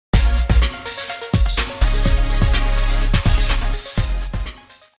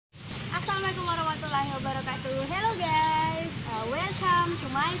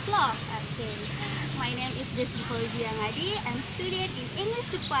my blog. Okay, my name is Jessica Ngadi. I'm student in English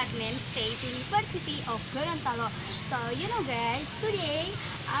Department, State University of Gorontalo. So guys, today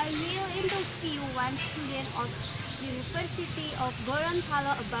I will interview one student of University of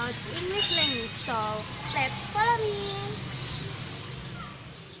Gorontalo about English language. So let's follow me.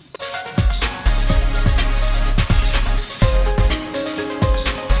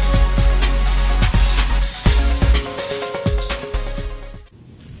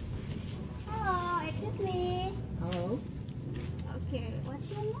 Okay, what's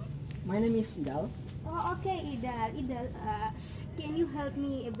your name? My name is Idal. Oh, okay, Idal. Can you help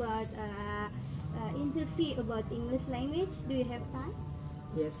me about interview about English language? Do you have time?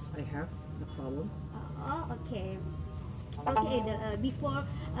 Yes, I have. No problem. Okay. Okay, Idal. Before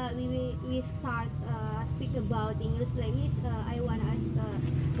we start speak about English language, I want to ask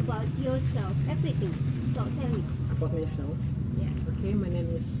about yourself, everything. So tell me. About myself? Yeah. Okay, my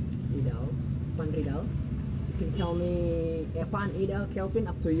name is Idal. Van Ridal. You can call me Evan, Idal, Kelvin,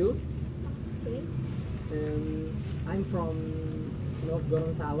 up to you. Okay. I'm from North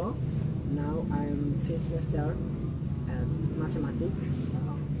Gorontalo. Now I'm 3 semester at mathematics.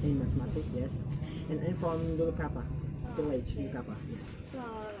 In mathematics, yes. And I'm from Dulukapa village, Dulukapa. Yes. So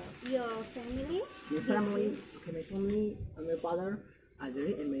your family? My family, okay, my family, my father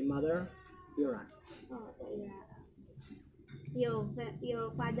Azri and my mother Yura. Oh yeah. Your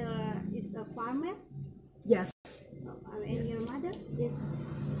father is a farmer? Yes. And yes. Your mother is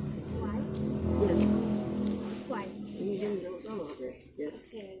wife? Yes. Wife. Okay. Yes.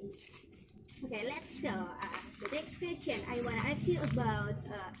 Okay. Okay, let's go. The next question I want to ask you about,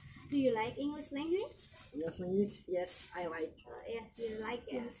 do you like English language? English language? Yes, I like. Yes, you like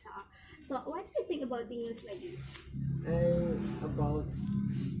it. Yes. So what do you think about English language? About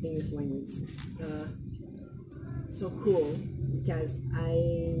English language. So cool because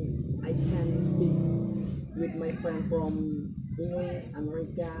I can speak with my friend from English,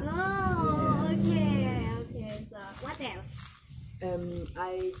 America. Oh, yes. Okay. So what else?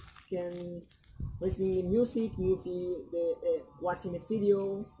 I can listening to music, watching the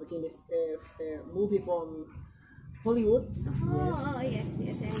video, watching the movie from Hollywood. Yes,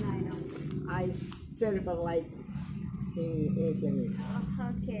 I know. I very like English language.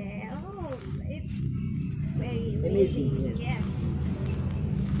 Okay. Oh, it's very amazing. Yes.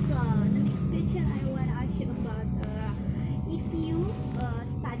 So the next question I want to ask you about, if you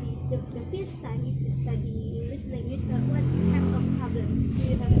study the first time if you study English language, what have a problem? Do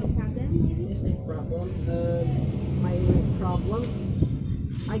you have a problem maybe? Yes, a problem. My problem,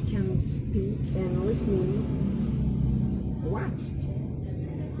 I can speak and listening. What?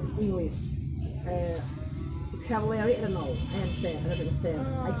 It's English. Vocabulary, I don't know. I don't understand.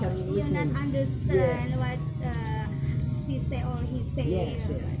 I can listen. You not understand what she say or he say.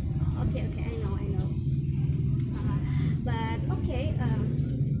 Yes. Okay, I know. But okay,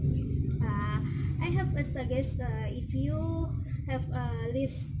 I have a suggestion. If you have a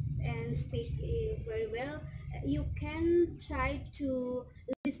list and speak very well, you can try to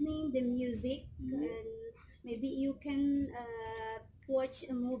listening the music, and maybe you can watch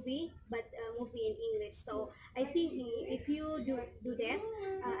a movie, but a movie in English. So I think if you do that,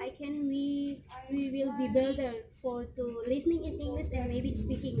 we will be better for to listening in English and maybe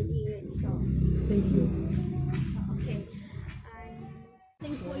speaking in English. So thank you. Okay.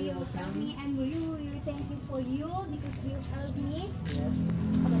 Thanks for your help me, and really thank you for you because you helped me. Yes.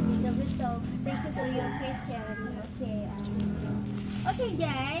 So thank you for your question. Okay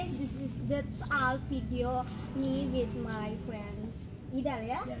guys, that's all video me with my friend Idal,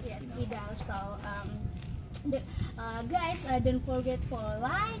 yeah? Yes, Idal. So guys, don't forget for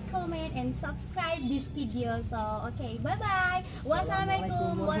like, comment, and subscribe this video. So okay, bye bye.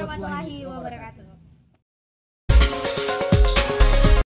 Wassalamualaikum warahmatullahi wabarakatuh.